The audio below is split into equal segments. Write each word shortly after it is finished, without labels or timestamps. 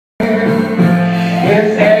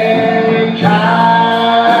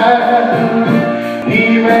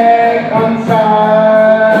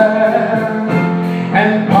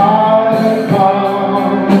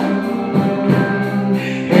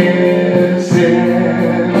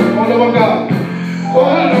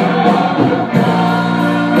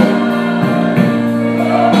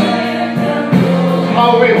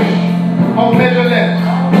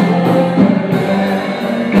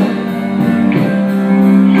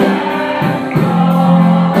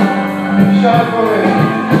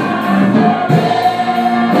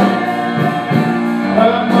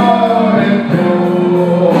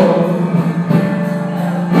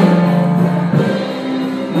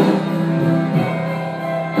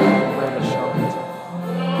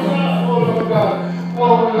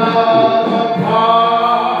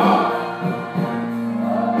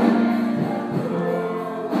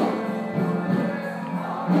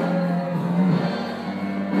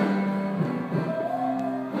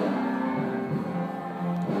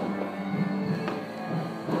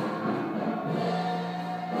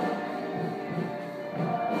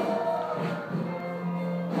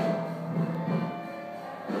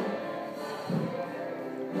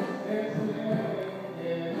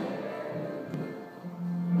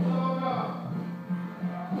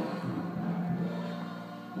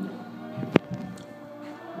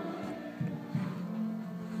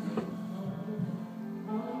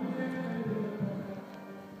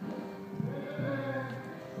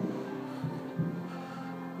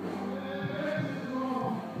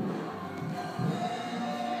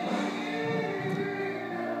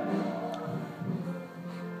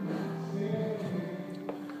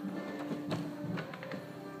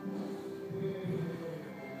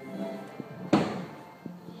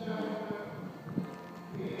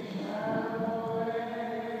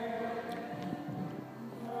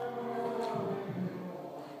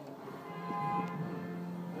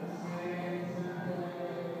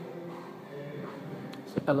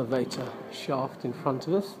Elevator shaft in front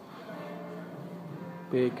of us.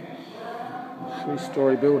 Big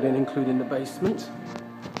 3-story building including the basement.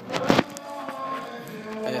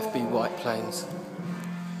 AFB White Plains.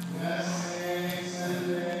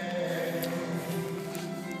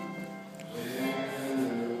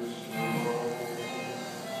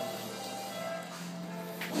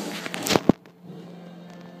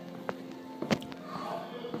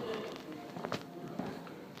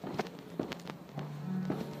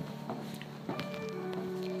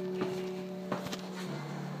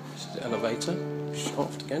 The elevator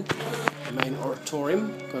shaft again. The main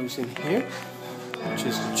auditorium goes in here, which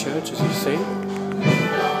is the church, as you've seen.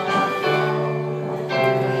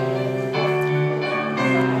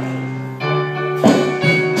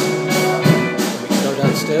 We can go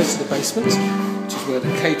downstairs to the basement, which is where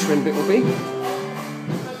the catering bit will be.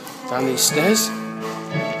 Down these stairs.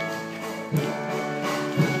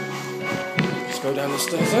 Just go down the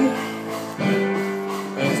stairs then.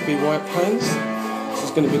 AFB White Plains. This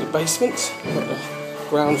is going to be the basement. You've got the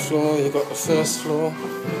ground floor, you've got the first floor.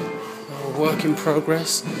 Work in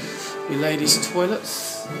progress. Your ladies'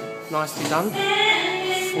 toilets, nicely done.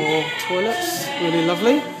 4 toilets, really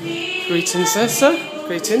lovely. Greetings there, sir.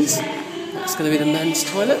 Greetings. That's going to be the men's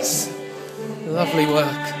toilets. Lovely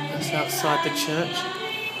work. That's outside the church.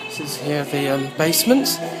 This is here the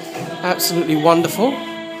basement. Absolutely wonderful.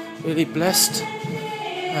 Really blessed.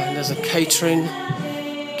 And there's a catering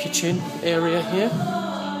kitchen area here,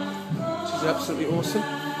 which is absolutely awesome.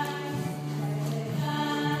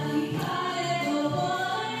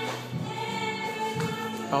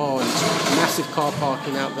 Oh, and massive car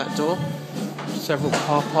parking out that door. Several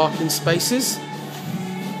car parking spaces.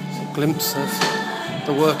 It's a glimpse of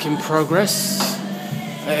the work in progress.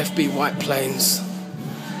 AFB White Plains.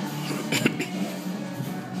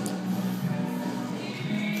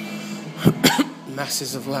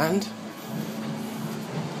 Masses of land.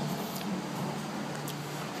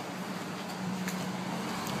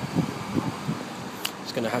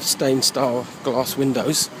 It's going to have stained style glass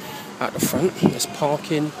windows at the front. There's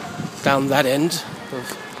parking down that end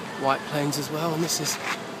of White Plains as well, and this is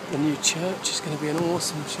the new church. It's going to be an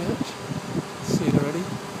awesome church. See it already.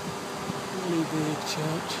 Really big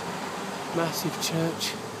church, massive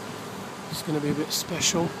church. It's going to be a bit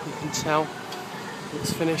special, you can tell.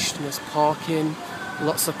 It's finished and there's parking,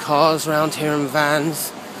 lots of cars around here and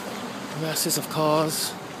vans, masses of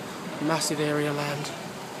cars, massive area land.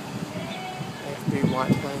 AFB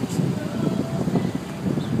White Plains.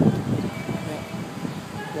 Yeah.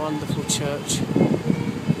 Wonderful church.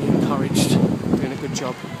 Be encouraged, doing a good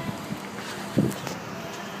job.